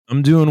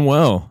I'm doing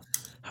well.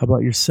 How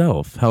about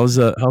yourself? How's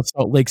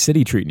Salt Lake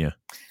City treating you?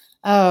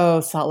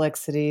 Oh, Salt Lake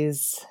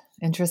City's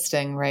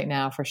interesting right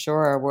now for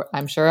sure.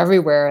 I'm sure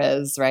everywhere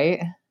is,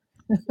 right?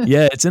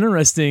 Yeah, it's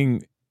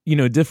interesting.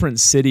 Different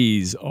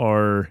cities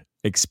are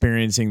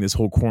experiencing this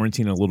whole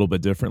quarantine a little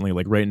bit differently.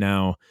 Like right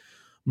now,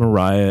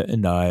 Mariah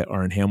and I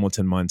are in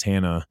Hamilton,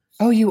 Montana.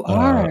 Oh, you Uh,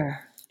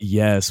 are.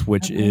 yes,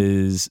 which Okay.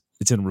 is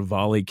it's in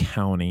Ravalli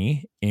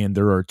County, and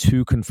there are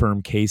two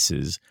confirmed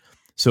cases.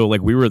 So,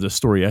 like, we were at the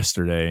store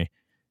yesterday,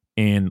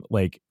 and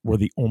like we're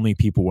the only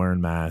people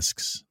wearing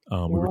masks. We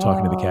were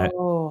talking to the cat.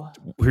 Whoa.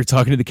 We were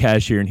talking to the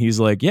cashier, and he's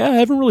like, "Yeah, I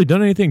haven't really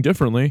done anything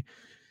differently."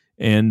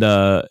 And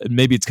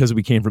maybe it's because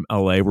we came from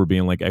LA, we're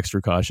being like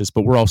extra cautious,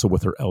 but we're also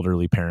with her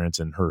elderly parents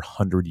and her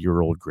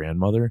 100-year-old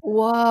grandmother.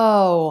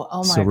 Whoa.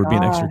 Oh So my we're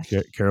being extra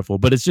gosh. careful.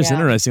 But it's just Yeah.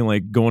 interesting,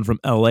 like going from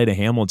LA to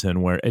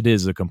Hamilton, where it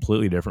is a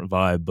completely different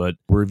vibe. But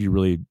where have you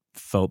really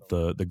felt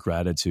the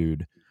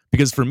gratitude?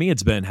 Because for me,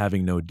 it's been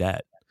having no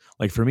debt.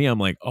 Like for me, I'm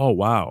like, oh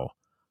wow,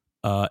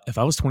 if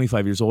I was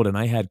 25 years old and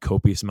I had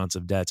copious amounts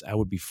of debts, I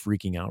would be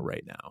freaking out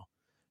right now,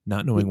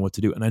 not knowing what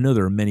to do. And I know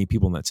there are many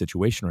people in that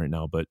situation right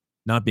now, but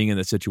not being in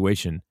that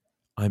situation,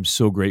 I'm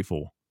so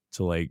grateful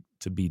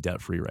to be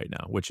debt free right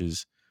now, which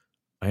is,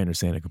 I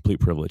understand, a complete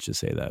privilege to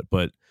say that.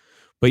 But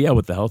yeah,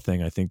 with the health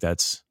thing, I think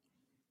that's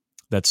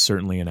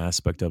certainly an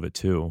aspect of it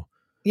too.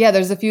 Yeah,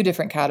 there's a few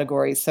different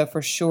categories. So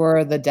for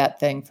sure the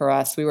debt thing for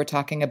us, we were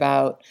talking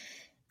about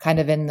kind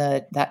of in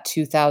that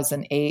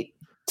 2008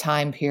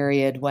 time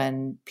period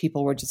when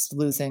people were just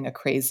losing a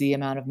crazy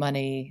amount of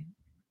money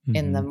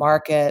in the Mm-hmm.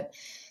 market.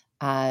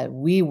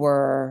 We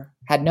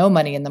had no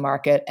money in the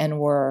market and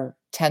were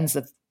tens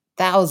of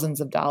thousands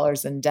of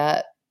dollars in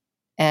debt.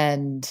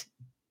 And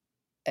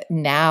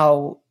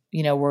now,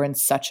 we're in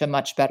such a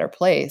much better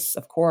place,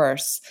 of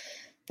course,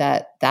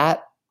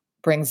 that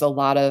brings a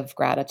lot of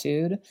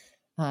gratitude.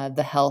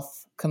 The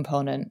health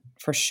component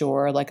for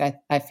sure. Like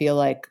I feel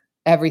like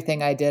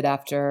everything I did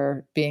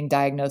after being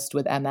diagnosed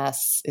with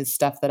MS is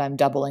stuff that I'm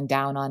doubling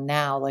down on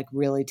now, like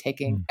really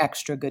taking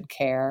extra good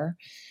care.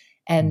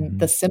 And Mm-hmm.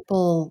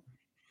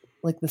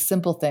 the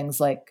simple things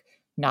like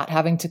not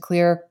having to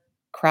clear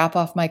crap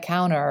off my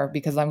counter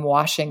because I'm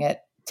washing it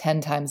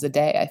 10 times a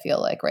day, I feel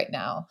like right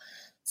now.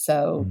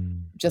 So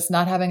Mm. just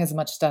not having as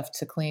much stuff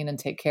to clean and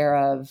take care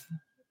of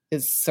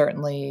is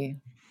certainly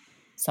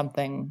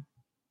something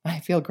I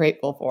feel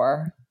grateful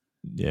for.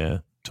 Yeah,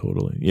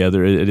 totally. Yeah,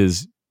 there it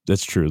is.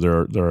 That's true.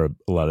 There are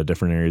a lot of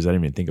different areas. I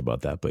didn't even think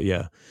about that, but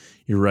yeah,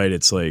 you're right.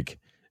 It's like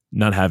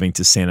not having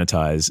to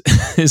sanitize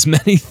as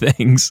many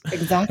things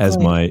as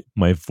Exactly.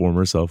 my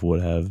former self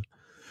would have.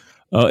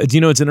 Do you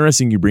know, it's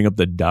interesting you bring up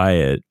the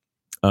diet.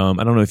 I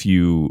don't know if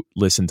you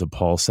listen to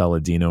Paul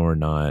Saladino or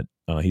not.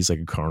 He's like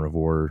a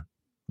carnivore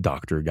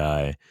doctor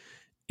guy,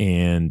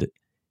 and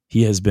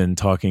he has been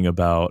talking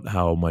about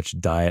how much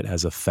diet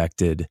has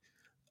affected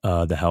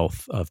the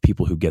health of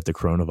people who get the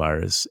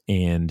coronavirus.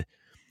 And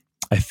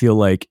I feel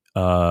like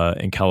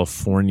in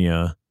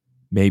California,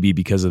 maybe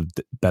because of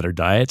better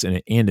diets,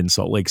 and in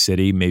Salt Lake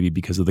City, maybe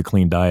because of the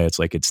clean diets,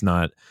 like it's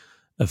not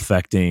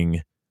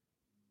affecting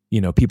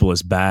people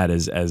as bad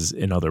as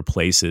in other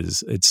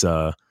places. It's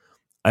Paul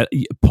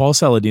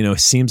Saladino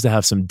seems to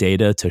have some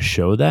data to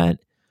show that.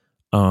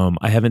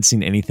 I haven't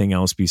seen anything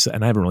else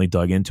and I haven't really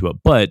dug into it,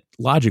 but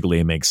logically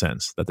it makes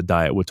sense that the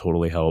diet would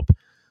totally help.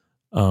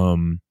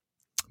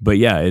 But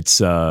yeah, it's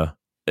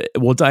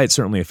well, diet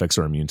certainly affects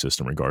our immune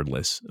system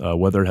regardless.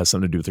 Whether it has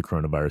something to do with the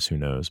coronavirus, who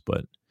knows?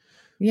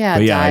 Yeah,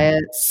 But yeah,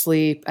 diet,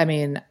 sleep. I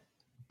mean,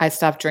 I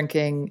stopped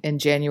drinking in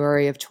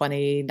January of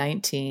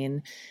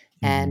 2019 mhm.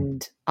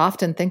 and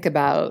often think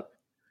about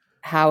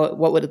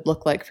what would it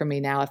look like for me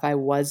now if I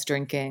was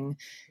drinking.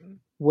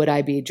 Would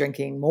I be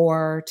drinking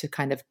more to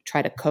kind of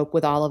try to cope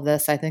with all of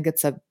this? I think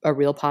it's a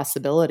real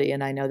possibility.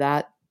 And I know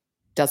that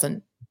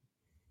doesn't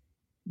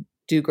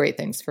do great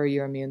things for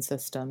your immune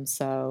system.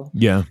 So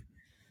Yeah,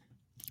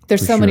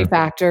 there's for so many sure.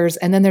 factors.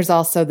 And then there's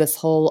also this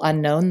whole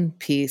unknown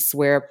piece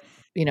where,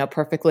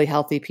 perfectly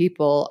healthy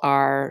people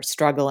are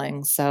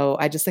struggling. So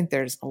I just think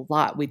there's a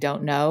lot we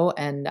don't know.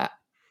 And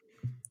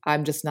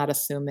I'm just not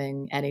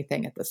assuming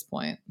anything at this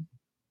point.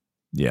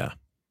 Yeah,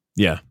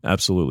 yeah,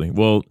 absolutely.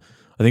 Well,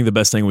 I think the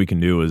best thing we can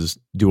do is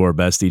do our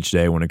best each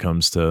day when it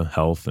comes to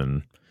health,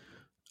 and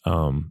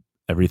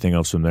everything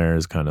else from there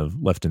is kind of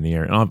left in the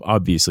air. And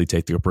obviously,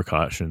 take the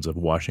precautions of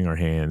washing our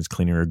hands,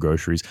 cleaning our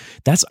groceries.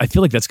 I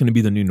feel like that's going to be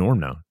the new norm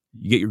now.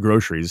 You get your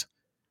groceries,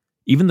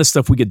 even the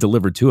stuff we get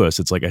delivered to us.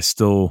 It's like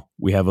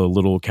we have a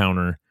little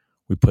counter,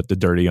 we put the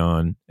dirty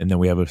on, and then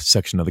we have a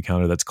section of the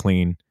counter that's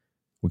clean.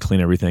 We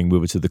clean everything,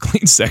 move it to the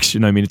clean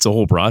section. I mean, it's a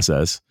whole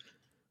process.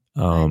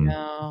 I Um,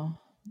 know.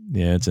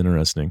 yeah, it's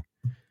interesting.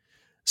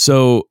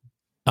 So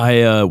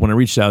when I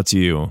reached out to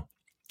you,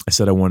 I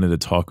said I wanted to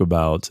talk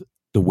about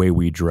the way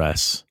we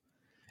dress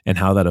and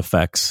how that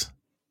affects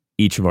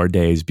each of our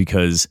days,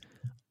 because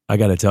I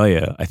got to tell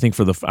you, I think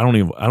I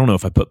don't know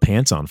if I put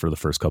pants on for the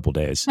first couple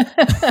days. I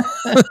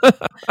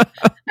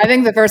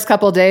think the first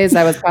couple of days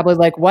I was probably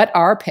like, what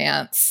are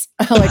pants?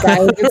 Like I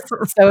was just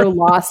so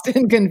lost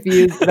and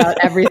confused about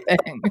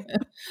everything.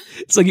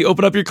 It's like you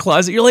open up your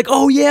closet, you're like,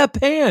 oh yeah,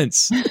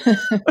 pants.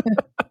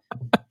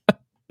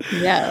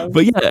 Yeah.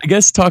 But yeah, I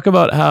guess talk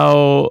about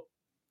how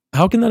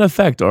can that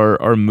affect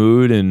our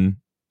mood and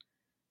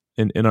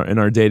in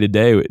our day to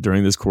day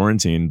during this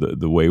quarantine,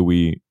 the way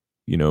we,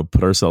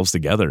 put ourselves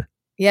together.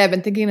 Yeah, I've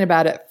been thinking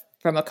about it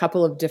from a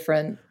couple of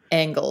different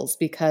angles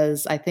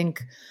because I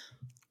think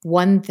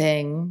one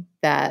thing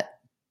that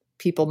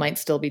people might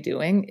still be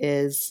doing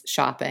is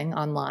shopping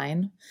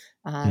online.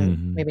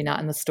 Maybe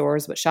not in the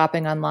stores, but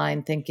shopping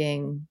online,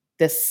 thinking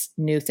this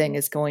new thing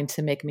is going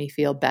to make me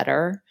feel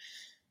better.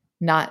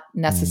 Not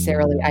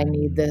necessarily I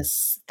need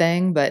this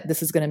thing, but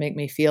this is going to make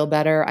me feel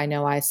better. I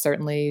know I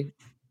certainly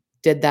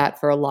did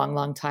that for a long,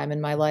 long time in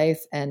my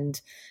life.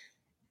 And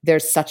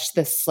there's such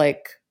this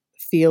like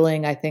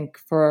feeling, I think,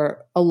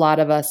 for a lot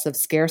of us of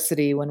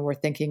scarcity when we're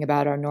thinking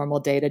about our normal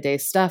day-to-day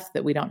stuff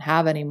that we don't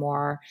have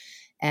anymore.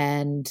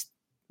 And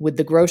with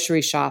the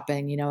grocery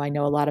shopping, I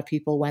know a lot of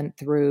people went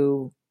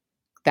through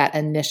that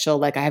initial,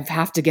 like, I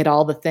have to get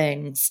all the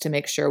things to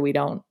make sure we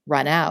don't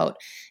run out.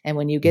 And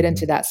when you get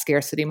into that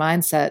scarcity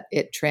mindset,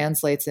 it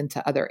translates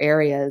into other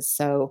areas.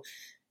 So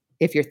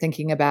if you're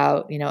thinking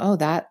about, oh,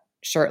 that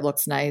shirt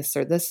looks nice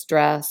or this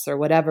dress or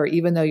whatever,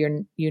 even though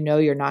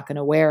you're not going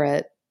to wear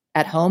it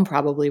at home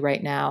probably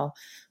right now,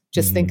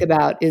 just think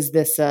about,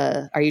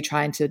 are you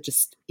trying to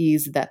just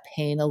ease that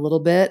pain a little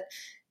bit?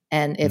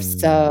 And if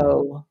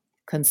so,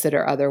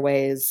 consider other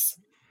ways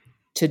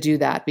to do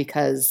that,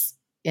 because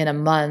in a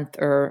month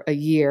or a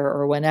year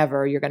or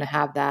whenever, you're going to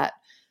have that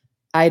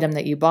item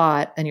that you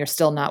bought and you're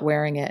still not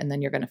wearing it. And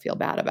then you're going to feel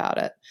bad about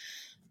it.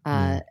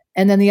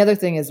 And then the other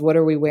thing is, what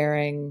are we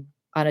wearing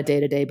on a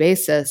day-to-day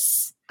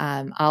basis?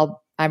 I'm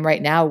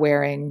right now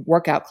wearing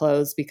workout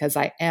clothes because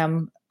I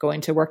am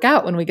going to work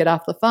out when we get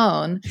off the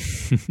phone,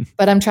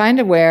 but I'm trying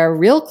to wear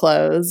real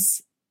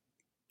clothes,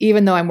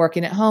 even though I'm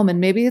working at home. And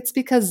maybe it's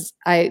because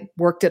I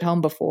worked at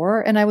home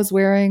before and I was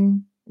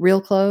wearing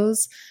real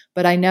clothes,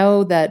 but I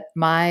know that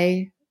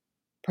my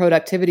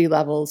productivity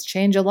levels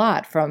change a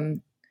lot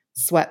from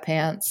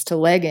sweatpants to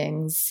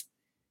leggings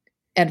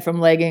and from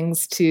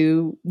leggings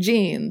to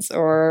jeans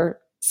or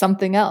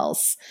something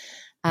else.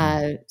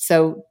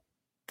 So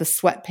the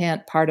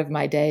sweatpant part of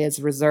my day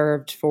is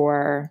reserved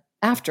for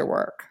after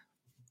work.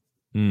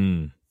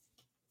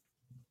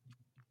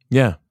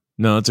 Yeah,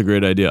 no, that's a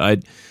great idea.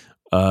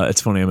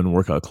 It's funny, I'm in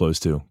workout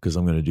clothes too, because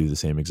I'm going to do the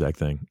same exact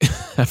thing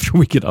after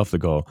we get off the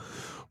call.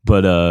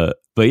 But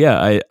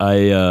yeah,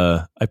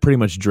 I pretty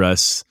much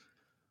dress,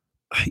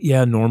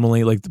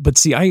 normally, like, but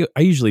see, I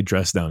usually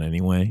dress down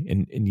anyway,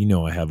 and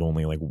I have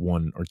only like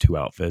one or two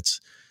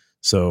outfits,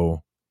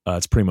 so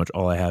it's pretty much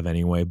all I have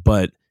anyway.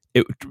 But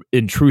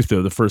in truth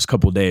though, the first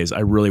couple of days,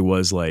 I really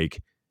was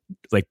like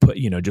put,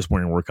 just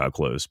wearing workout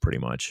clothes pretty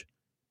much,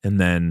 and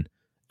then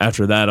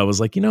after that, I was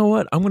like, you know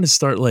what, I'm going to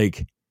start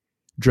like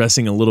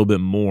dressing a little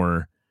bit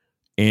more,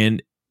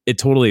 and it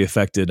totally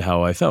affected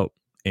how I felt,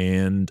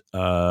 and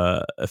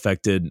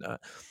affected.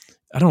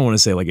 I don't want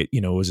to say like it,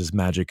 it was this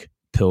magic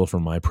pill for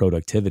my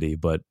productivity,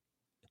 but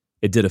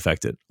it did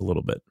affect it a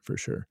little bit for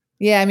sure.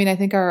 Yeah, I mean, I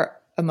think our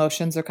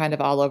emotions are kind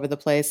of all over the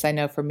place. I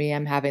know for me,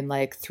 I'm having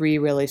like 3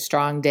 really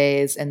strong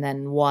days and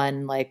then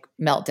 1 like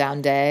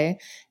meltdown day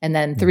and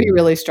then 3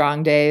 really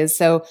strong days.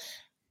 So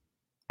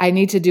I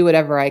need to do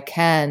whatever I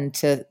can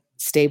to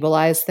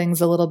stabilize things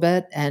a little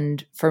bit.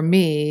 And for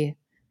me,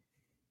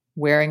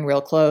 wearing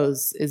real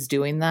clothes is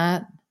doing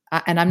that.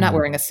 And I'm not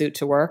wearing a suit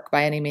to work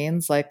by any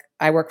means. Like,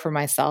 I work for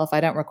myself.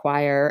 I don't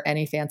require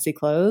any fancy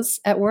clothes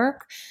at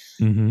work,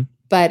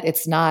 but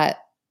it's not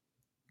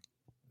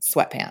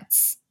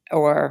sweatpants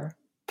or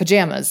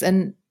pajamas.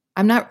 And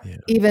I'm not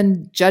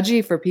even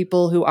judgy for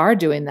people who are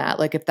doing that.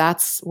 Like, if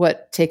that's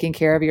what taking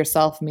care of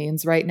yourself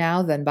means right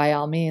now, then by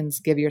all means,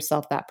 give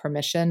yourself that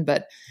permission,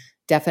 but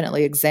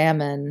definitely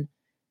examine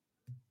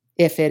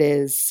if it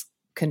is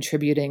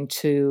contributing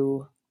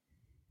to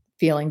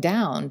feeling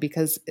down,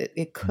 because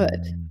it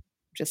could.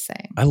 Just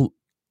saying.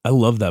 I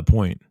love that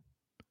point.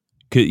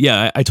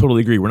 Yeah, I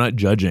totally agree. We're not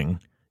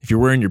judging. If you're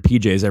wearing your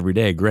PJs every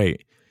day,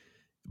 great.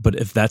 But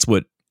if that's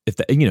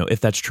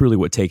truly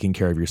what taking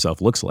care of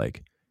yourself looks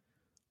like.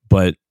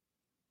 But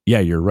yeah,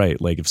 you're right.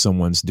 Like, if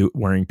someone's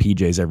wearing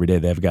PJs every day,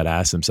 they've got to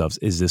ask themselves,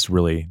 is this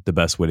really the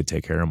best way to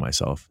take care of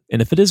myself?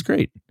 And if it is,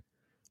 great.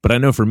 But I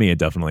know for me, it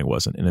definitely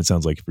wasn't. And it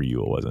sounds like for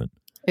you, it wasn't.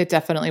 It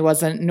definitely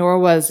wasn't, nor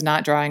was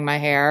not drying my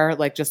hair,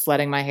 like just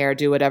letting my hair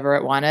do whatever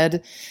it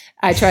wanted.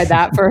 I tried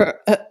that for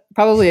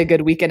probably a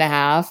good week and a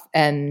half.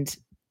 And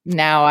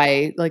now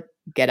I like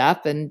get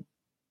up and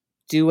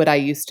do what I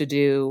used to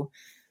do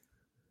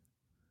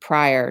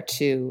prior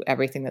to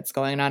everything that's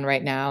going on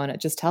right now. And it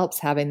just helps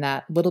having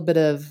that little bit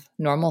of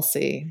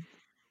normalcy.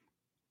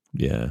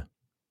 Yeah,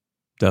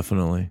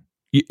 definitely.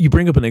 You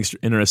bring up an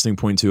interesting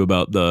point too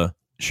about the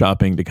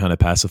shopping to kind of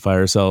pacify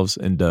ourselves.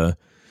 And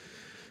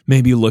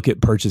maybe look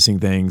at purchasing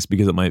things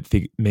because it might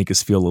make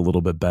us feel a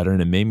little bit better.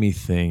 And it made me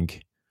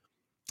think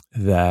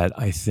that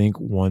I think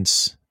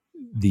once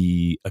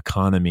the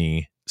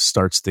economy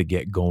starts to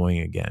get going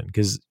again,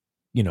 because,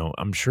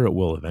 I'm sure it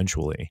will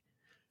eventually,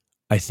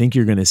 I think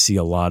you're going to see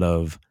a lot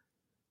of,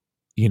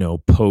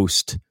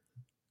 post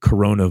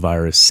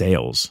coronavirus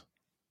sales.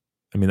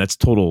 I mean, that's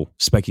total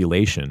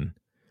speculation,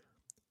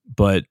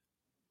 but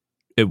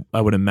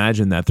I would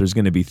imagine that there's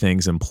going to be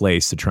things in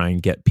place to try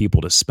and get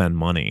people to spend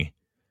money.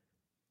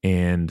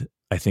 And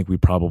I think we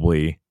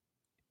probably,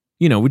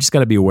 we just got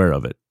to be aware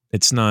of it.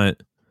 It's not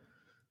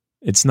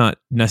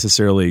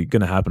necessarily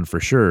going to happen for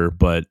sure,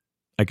 but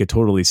I could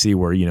totally see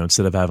where,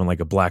 instead of having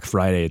like a Black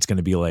Friday, it's going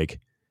to be like,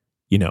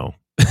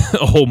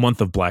 a whole month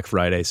of Black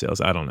Friday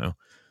sales. I don't know.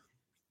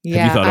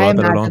 Yeah, Have you thought I about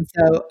that at all? imagine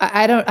so.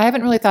 I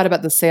haven't really thought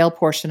about the sale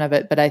portion of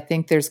it, but I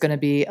think there's going to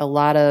be a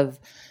lot of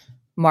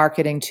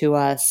marketing to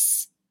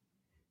us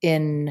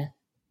in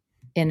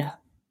the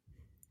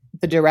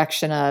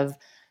direction of,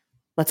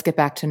 let's get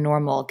back to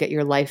normal, get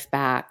your life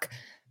back.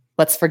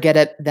 Let's forget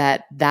it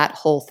that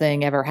whole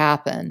thing ever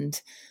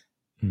happened.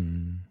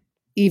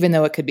 Even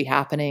though it could be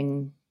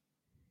happening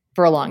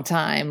for a long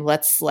time.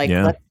 Let's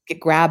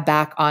grab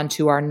back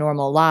onto our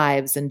normal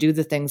lives and do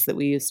the things that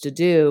we used to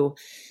do.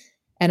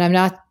 And I'm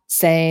not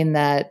saying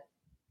that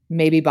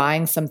maybe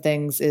buying some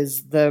things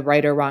is the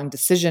right or wrong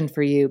decision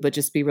for you, but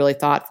just be really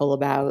thoughtful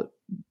about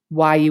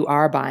why you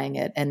are buying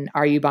it. And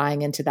are you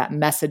buying into that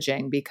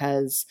messaging?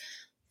 Because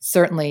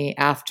certainly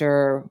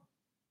after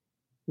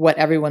what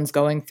everyone's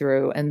going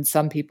through, and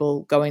some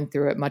people going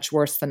through it much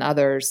worse than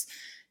others,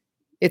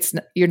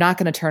 you're not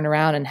going to turn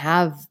around and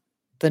have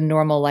the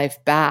normal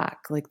life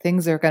back. Like,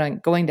 things are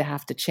going to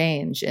have to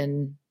change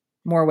in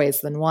more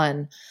ways than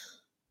one.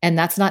 And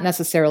that's not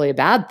necessarily a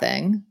bad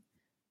thing.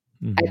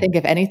 Mm-hmm. I think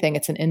if anything,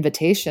 it's an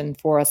invitation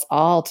for us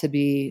all to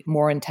be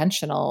more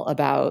intentional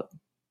about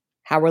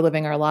how we're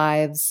living our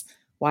lives,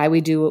 why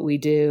we do what we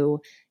do,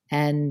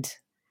 and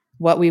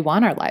what we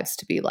want our lives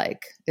to be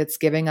like. It's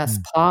giving us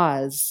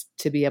pause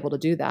to be able to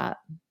do that.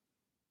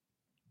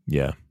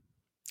 Yeah,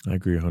 I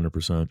agree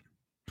 100%.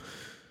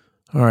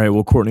 All right.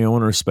 Well, Courtney, I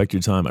want to respect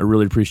your time. I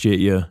really appreciate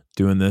you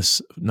doing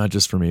this, not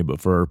just for me,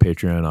 but for our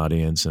Patreon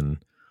audience, and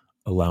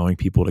allowing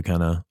people to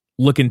kind of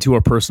look into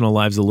our personal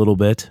lives a little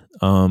bit.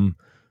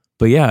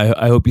 But yeah,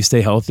 I hope you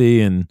stay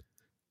healthy, and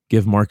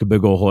give Mark a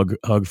big old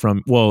hug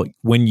from,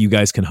 when you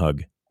guys can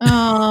hug.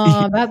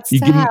 Oh, that's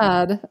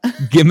sad.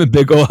 Give him a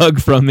big old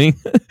hug from me,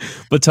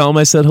 but tell him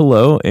I said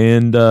hello.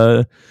 And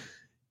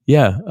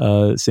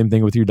same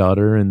thing with your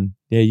daughter. And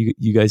yeah,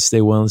 you guys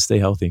stay well and stay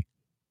healthy.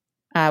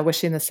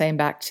 Wishing the same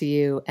back to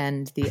you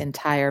and the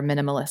entire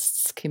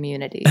minimalists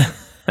community.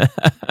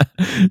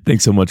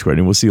 Thanks so much,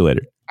 Courtney. We'll see you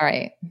later. All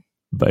right.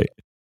 Bye.